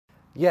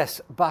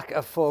Yes, back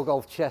at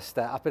 4Golf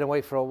Chester. I've been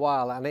away for a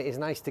while and it is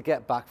nice to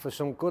get back for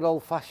some good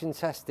old-fashioned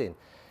testing.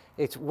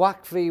 It's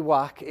whack v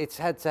whack, it's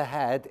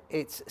head-to-head,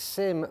 it's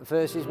Sim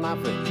versus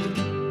Maverick.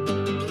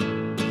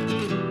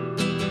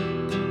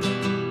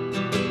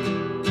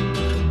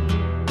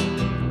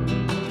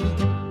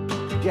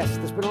 Yes,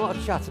 there's been a lot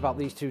of chat about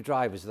these two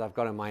drivers that I've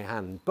got in my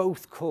hand.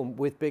 Both come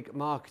with big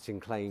marketing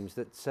claims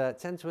that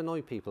tend to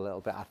annoy people a little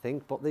bit, I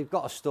think, but they've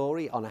got a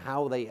story on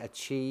how they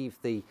achieve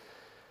the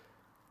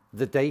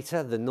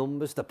data, the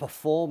numbers, the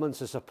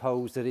performance, I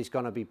suppose, that is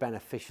going to be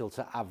beneficial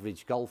to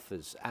average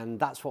golfers. And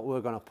that's what we're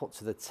going to put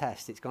to the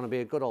test. It's going to be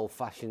a good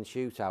old-fashioned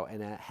shootout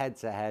in a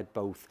head-to-head,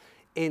 both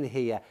in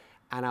here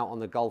and out on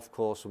the golf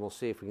course, and we'll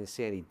see if we can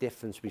see any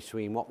difference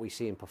between what we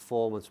see in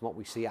performance and what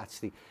we see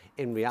actually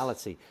in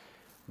reality.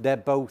 They're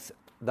both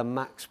the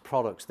Max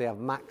products. They have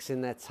Max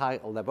in their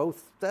title.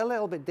 They're a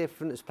little bit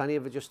different. There's plenty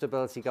of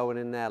adjustability going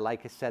in there.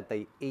 Like I said,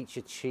 they each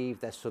achieve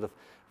their sort of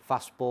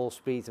fast ball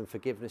speeds and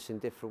forgiveness in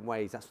different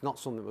ways. That's not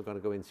something we're going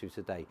to go into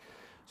today.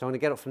 So I'm going to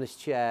get up from this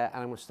chair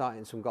and I'm going to start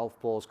in some golf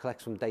balls,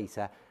 collect some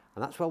data,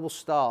 and that's where we'll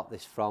start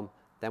this from.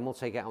 Then we'll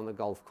take it on the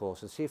golf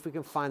course and see if we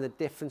can find the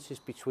differences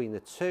between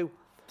the two,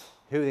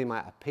 who they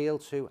might appeal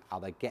to, how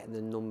they're getting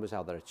the numbers,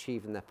 how they're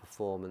achieving their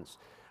performance,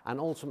 and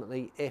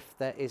ultimately if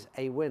there is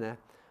a winner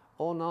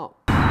or not.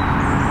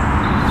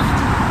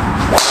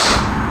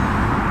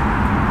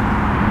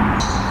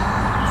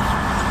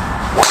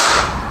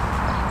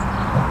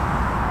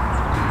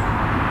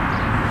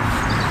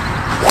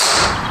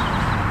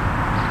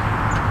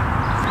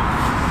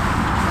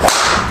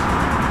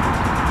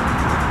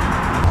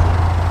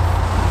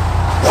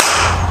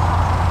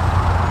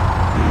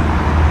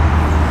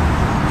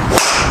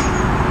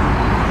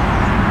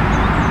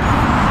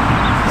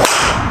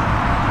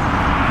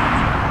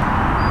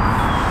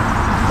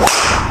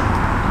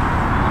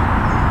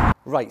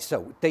 Right,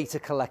 so data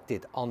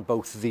collected on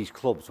both of these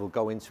clubs. We'll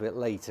go into it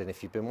later, and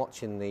if you've been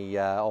watching the,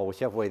 or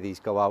whichever way these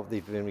go out,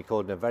 they've been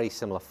recorded in a very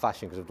similar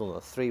fashion because I've done a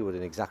 3-wood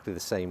in exactly the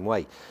same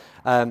way.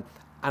 And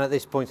at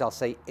this point, I'll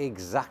say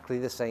exactly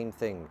the same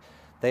thing.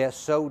 They are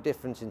so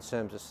different in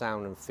terms of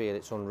sound and feel.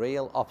 It's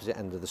unreal, opposite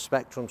end of the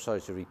spectrum.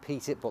 Sorry to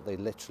repeat it, but they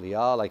literally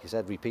are. Like I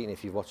said, repeating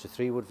if you've watched a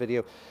 3-wood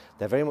video,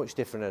 they're very much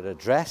different at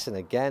address, and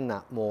again,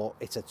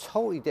 it's a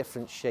totally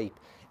different shape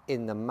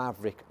in the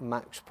MAVRIK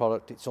Max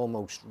product. It's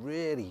almost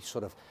really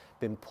sort of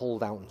been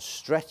pulled out and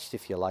stretched,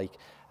 if you like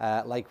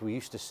we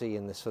used to see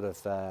in the sort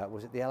of,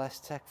 was it the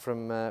LS Tech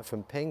from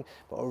Ping?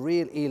 But a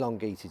real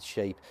elongated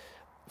shape.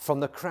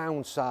 From the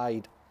crown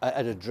side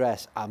at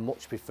address, I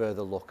much prefer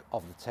the look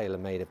of the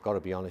TaylorMade. I've got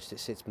to be honest, it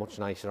sits much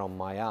nicer on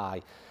my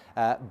eye.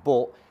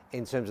 But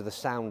in terms of the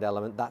sound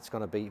element, that's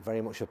going to be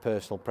very much a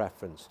personal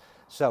preference.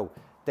 So,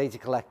 data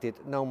collected,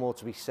 no more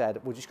to be said.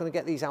 We're just going to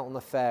get these out on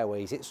the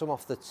fairways, hit some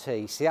off the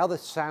tee, see how the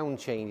sound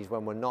changes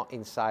when we're not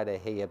inside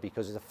of here,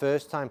 because it's the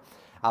first time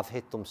I've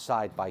hit them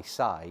side by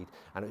side,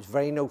 and it was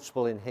very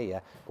noticeable in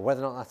here, but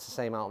whether or not that's the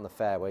same out on the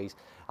fairways,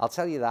 I'll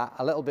tell you that,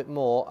 a little bit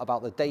more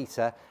about the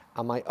data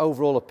and my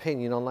overall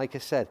opinion on, like I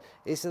said,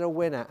 is there a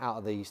winner out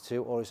of these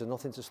two, or is there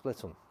nothing to split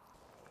them?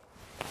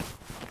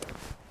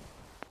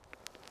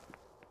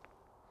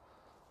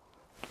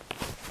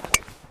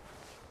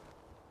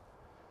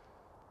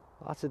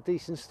 That's a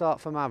decent start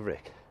for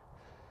Maverick.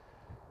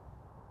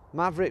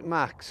 Maverick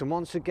Max, and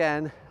once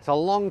again, it's a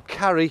long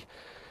carry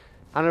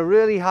and a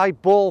really high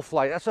ball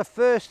flight. That's the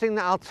first thing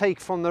that I'll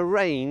take from the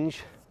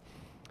range.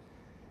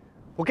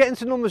 We'll get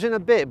into numbers in a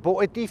bit, but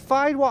it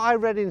defied what I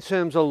read in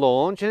terms of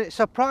launch, and it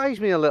surprised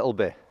me a little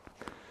bit.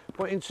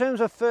 But in terms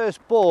of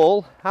first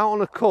ball, out on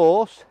the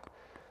course,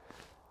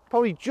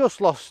 probably just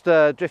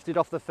drifted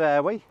off the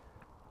fairway.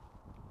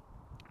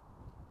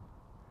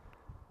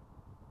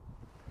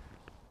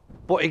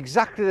 But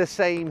exactly the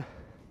same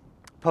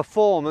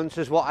performance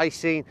as what I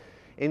seen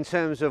in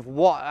terms of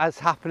what is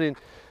happening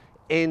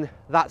in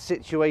that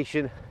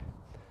situation,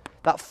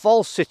 that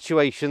false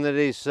situation that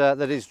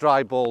is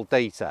dry ball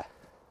data.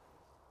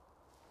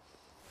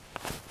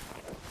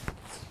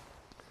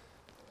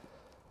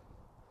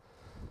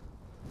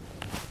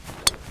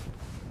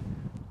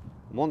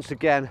 Once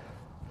again,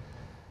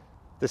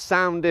 the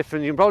sound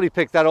difference, you can probably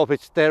pick that up.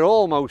 They're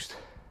almost,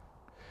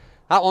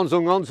 that one's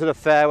hung onto the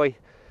fairway.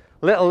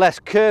 A little less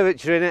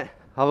curvature in it,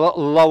 a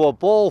little lower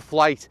ball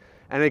flight,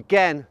 and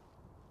again,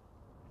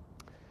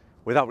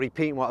 without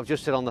repeating what I've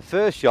just said on the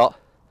first shot,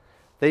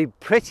 they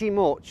pretty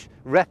much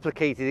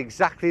replicated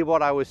exactly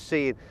what I was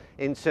seeing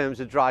in terms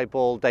of dry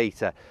ball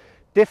data.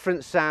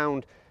 Different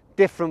sound,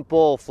 different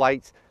ball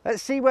flights.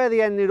 Let's see where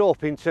they ended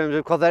up in terms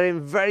of, because they're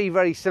in very,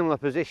 very similar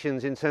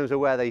positions in terms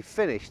of where they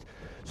finished.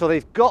 So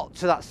they've got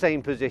to that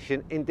same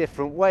position in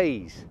different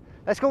ways.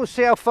 Let's go and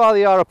see how far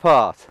they are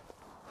apart.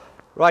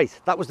 Right,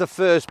 that was the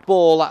first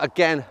ball. That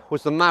again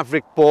was the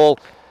Maverick ball.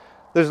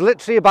 There's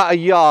literally about a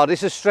yard.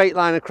 It's a straight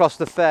line across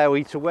the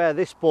fairway to where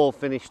this ball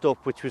finished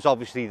up, which was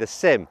obviously the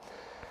Sim.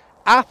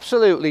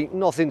 Absolutely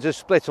nothing to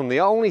split them. The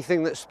only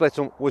thing that split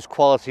them was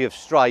quality of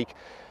strike.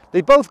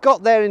 They both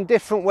got there in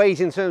different ways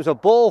in terms of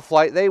ball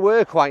flight. They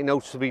were quite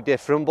noticeably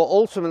different, but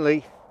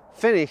ultimately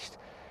finished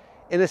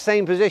in the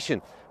same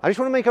position. I just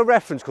want to make a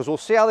reference because we'll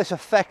see how this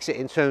affects it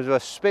in terms of a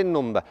spin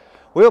number.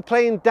 We were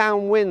playing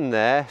downwind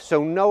there,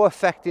 so no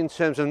effect in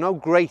terms of, no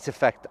great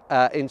effect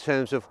in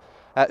terms of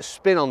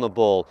spin on the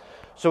ball.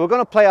 So we're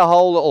going to play a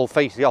hole that will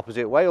face the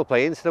opposite way. We'll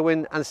play into the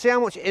wind and see how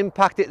much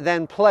impact it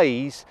then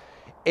plays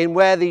in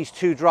where these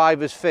two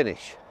drivers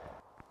finish.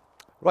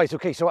 Right,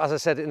 okay, so as I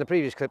said in the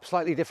previous clip,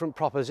 slightly different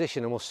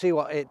proposition, and we'll see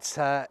what it's,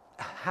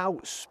 how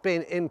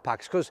spin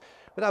impacts, because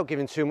without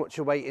giving too much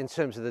away in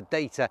terms of the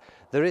data,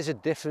 there is a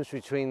difference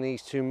between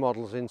these two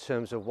models in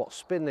terms of what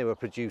spin they were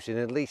producing,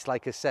 at least,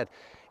 like I said,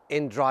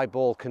 in dry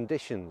ball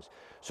conditions.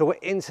 So we're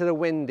into the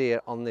wind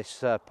here on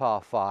this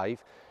par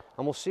 5,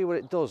 and we'll see what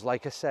it does,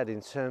 like I said,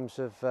 in terms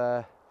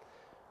of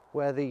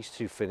where these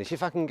two finish.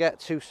 If I can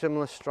get two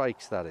similar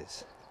strikes, that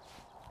is.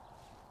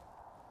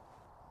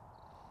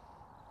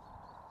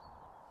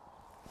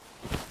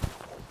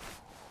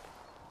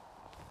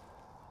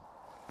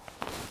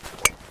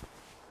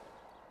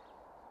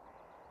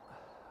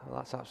 Well,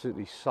 that's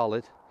absolutely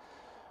solid.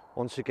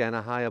 Once again,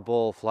 a higher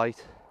ball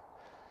flight.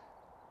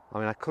 I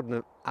mean, I couldn't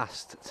have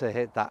asked to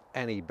hit that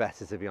any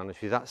better, to be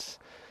honest with you. That's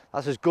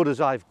as good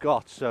as I've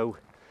got. So,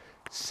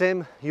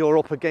 Sim, you're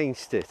up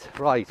against it.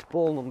 Right,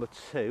 ball number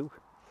 2.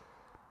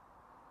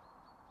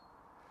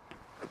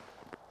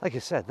 Like I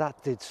said,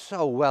 that did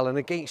so well, and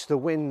against the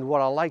wind,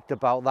 what I liked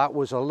about that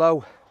was a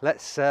low.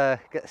 Let's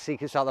get the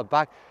secrets out of the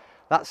bag.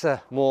 That's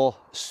a more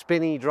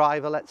spinny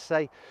driver, let's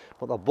say,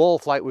 but the ball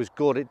flight was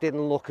good. It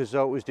didn't look as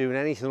though it was doing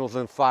anything other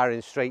than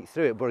firing straight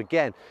through it. But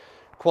again,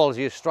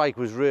 quality of strike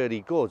was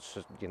really good.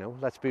 So, you know,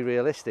 let's be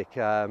realistic.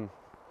 That's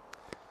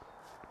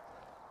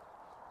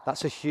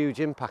a huge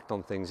impact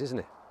on things, isn't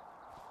it?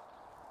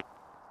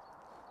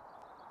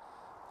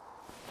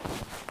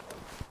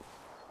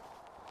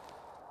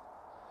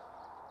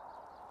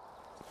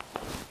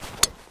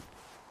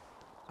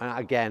 And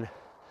again,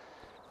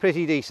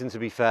 pretty decent, to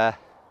be fair.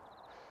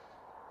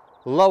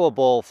 Lower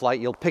ball flight,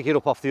 you'll pick it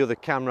up off the other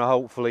camera,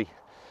 hopefully.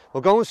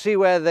 We'll go and see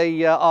where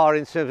they are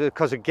in terms of,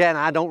 because again,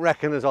 I don't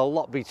reckon there's a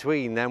lot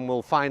between them.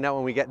 We'll find out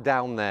when we get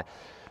down there.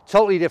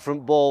 Totally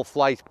different ball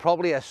flight,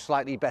 probably a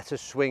slightly better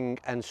swing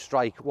and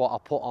strike what I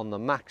put on the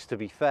Max, to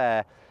be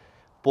fair.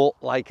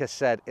 But like I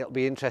said, it'll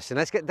be interesting.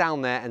 Let's get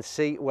down there and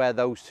see where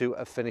those two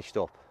have finished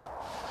up.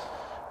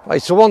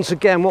 Right, so once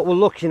again, what we're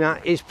looking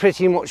at is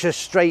pretty much a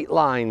straight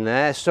line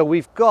there. So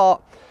we've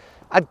got,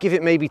 I'd give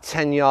it maybe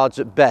 10 yards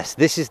at best.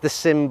 This is the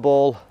Sim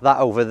ball. That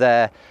over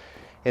there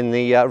in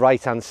the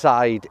right hand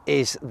side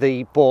is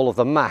the ball of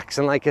the Max.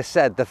 And like I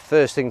said, the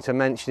first thing to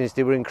mention is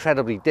they were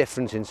incredibly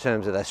different in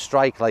terms of their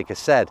strike, like I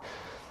said,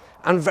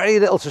 and very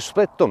little to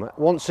split them.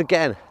 Once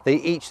again, they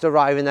each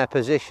arrive in their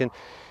position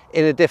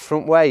in a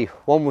different way.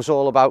 One was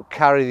all about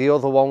carry, the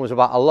other one was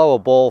about a lower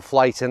ball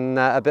flight and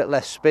a bit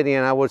less spinny,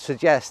 and I would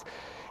suggest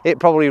it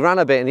probably ran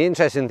a bit. And the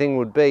interesting thing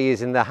would be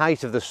is in the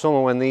height of the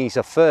summer when these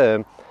are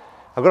firm,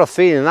 I've got a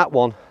feeling that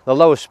one, the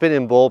lower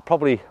spinning ball,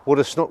 probably would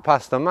have snuck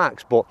past the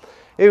Max, but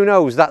who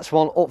knows, that's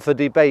one up for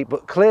debate.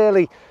 But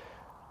clearly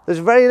there's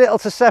very little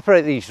to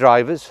separate these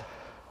drivers.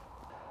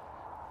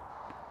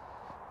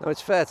 Now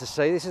it's fair to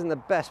say this isn't the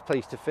best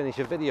place to finish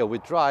a video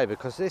with driver,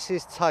 because this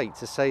is tight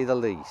to say the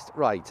least.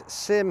 Right,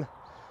 Sim,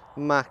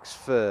 Max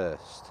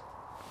first.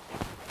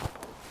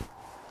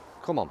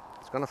 Come on,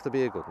 it's gonna have to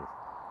be a good one.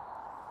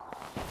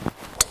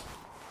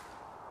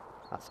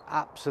 That's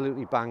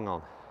absolutely bang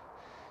on.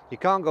 You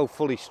can't go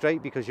fully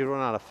straight because you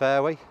run out of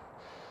fairway.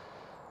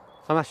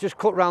 And that's just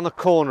cut round the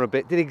corner a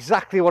bit. Did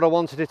exactly what I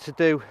wanted it to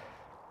do.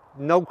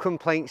 No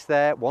complaints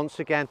there. Once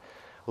again,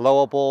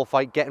 lower ball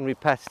fight, getting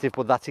repetitive,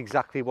 but that's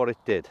exactly what it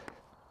did.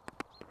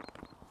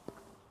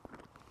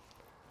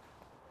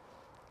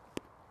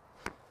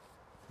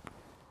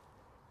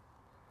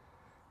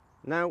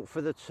 Now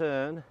for the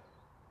turn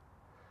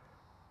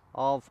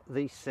of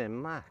the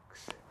Sim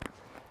Max.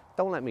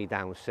 Don't let me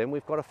down, Sim.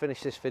 We've got to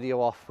finish this video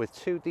off with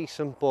 2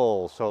 decent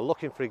balls. So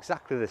looking for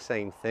exactly the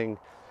same thing,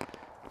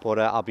 but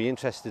I'll be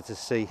interested to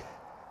see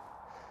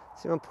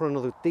if I put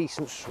another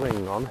decent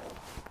swing on.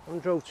 I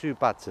haven't drove too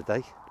bad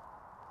today.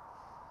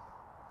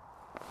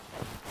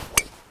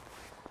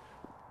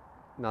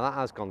 Now that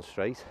has gone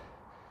straight.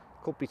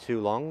 Could be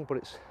too long,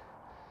 but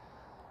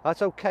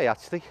that's okay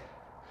actually.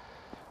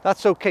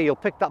 That's okay. You'll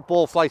pick that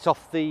ball flight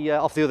off the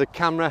other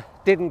camera.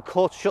 Didn't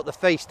cut, shut the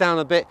face down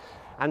a bit,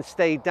 and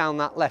stayed down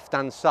that left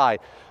hand side.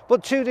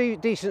 But 2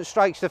 decent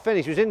strikes to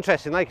finish. It was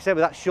interesting, like I said,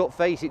 with that shut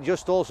face, it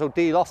just also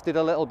de-lofted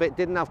a little bit.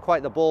 Didn't have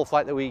quite the ball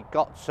flight that we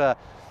got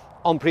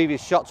on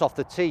previous shots off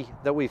the tee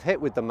that we've hit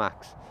with the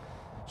Max.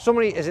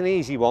 Summary is an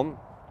easy one.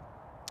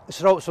 Let's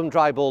throw out some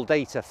dry ball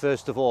data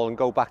first of all and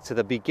go back to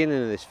the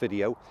beginning of this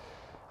video.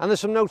 And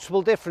there's some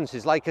noticeable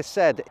differences. Like I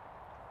said,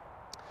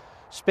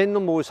 spin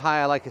number was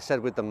higher, like I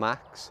said, with the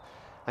Max.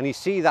 And you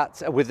see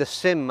that with the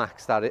Sim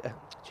Max, that is,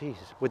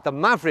 Jesus, with the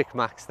MAVRIK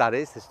Max, that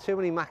is. There's too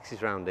many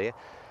Maxes around here.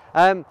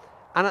 And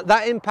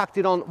that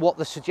impacted on what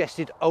the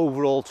suggested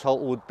overall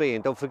total would be.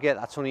 And don't forget,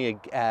 that's only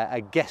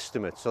a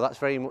guesstimate. So that's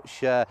very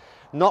much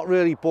not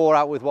really bore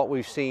out with what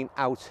we've seen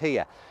out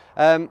here.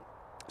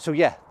 So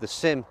yeah, the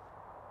Sim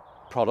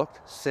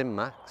product, Sim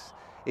Max,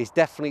 is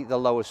definitely the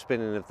lower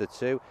spinning of the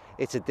two.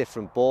 It's a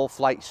different ball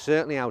flight.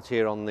 Certainly out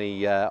here on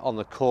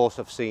the course,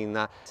 I've seen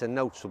that. It's a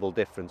noticeable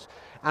difference,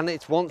 and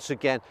it's once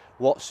again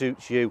what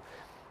suits you.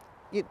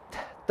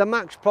 The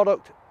Max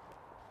product,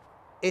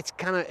 it's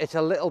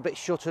a little bit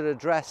shorter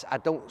address. I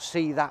don't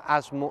see that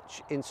as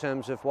much in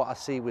terms of what I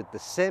see with the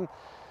Sim,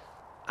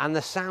 and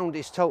the sound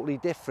is totally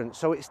different.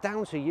 So it's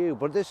down to you.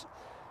 But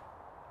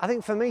I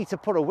think for me to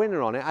put a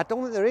winner on it, I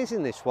don't think there is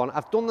in this one.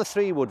 I've done the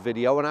 3-wood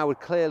video and I would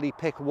clearly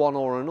pick one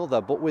or another,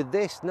 but with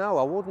this, no,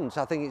 I wouldn't.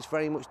 I think it's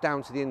very much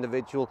down to the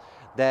individual.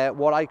 They're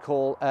what I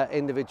call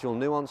individual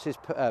nuances,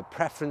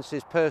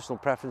 preferences, personal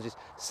preferences,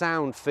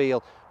 sound,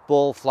 feel,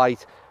 ball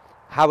flight,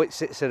 how it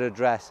sits at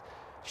address.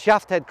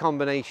 Shaft head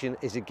combination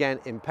is again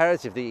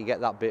imperative that you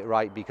get that bit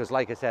right, because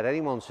like I said,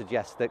 anyone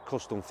suggests that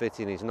custom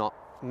fitting is not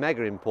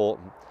mega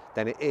important,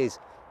 then it is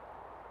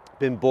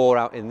been bore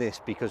out in this,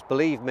 because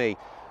believe me,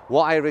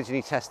 what I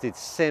originally tested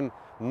Sim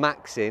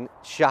Max in,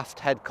 shaft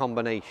head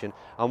combination,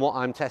 and what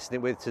I'm testing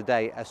it with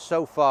today are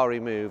so far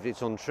removed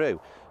it's untrue.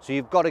 So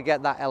you've got to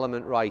get that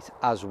element right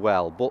as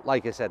well. But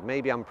like I said,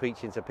 maybe I'm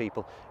preaching to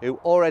people who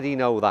already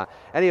know that.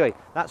 Anyway,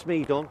 that's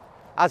me done.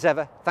 As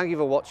ever, thank you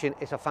for watching.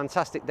 It's a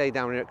fantastic day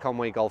down here at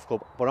Conway Golf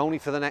Club, but only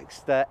for the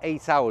next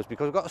 8 hours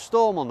because we've got a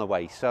storm on the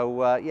way.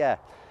 So yeah,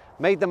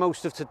 made the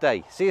most of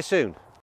today. See you soon.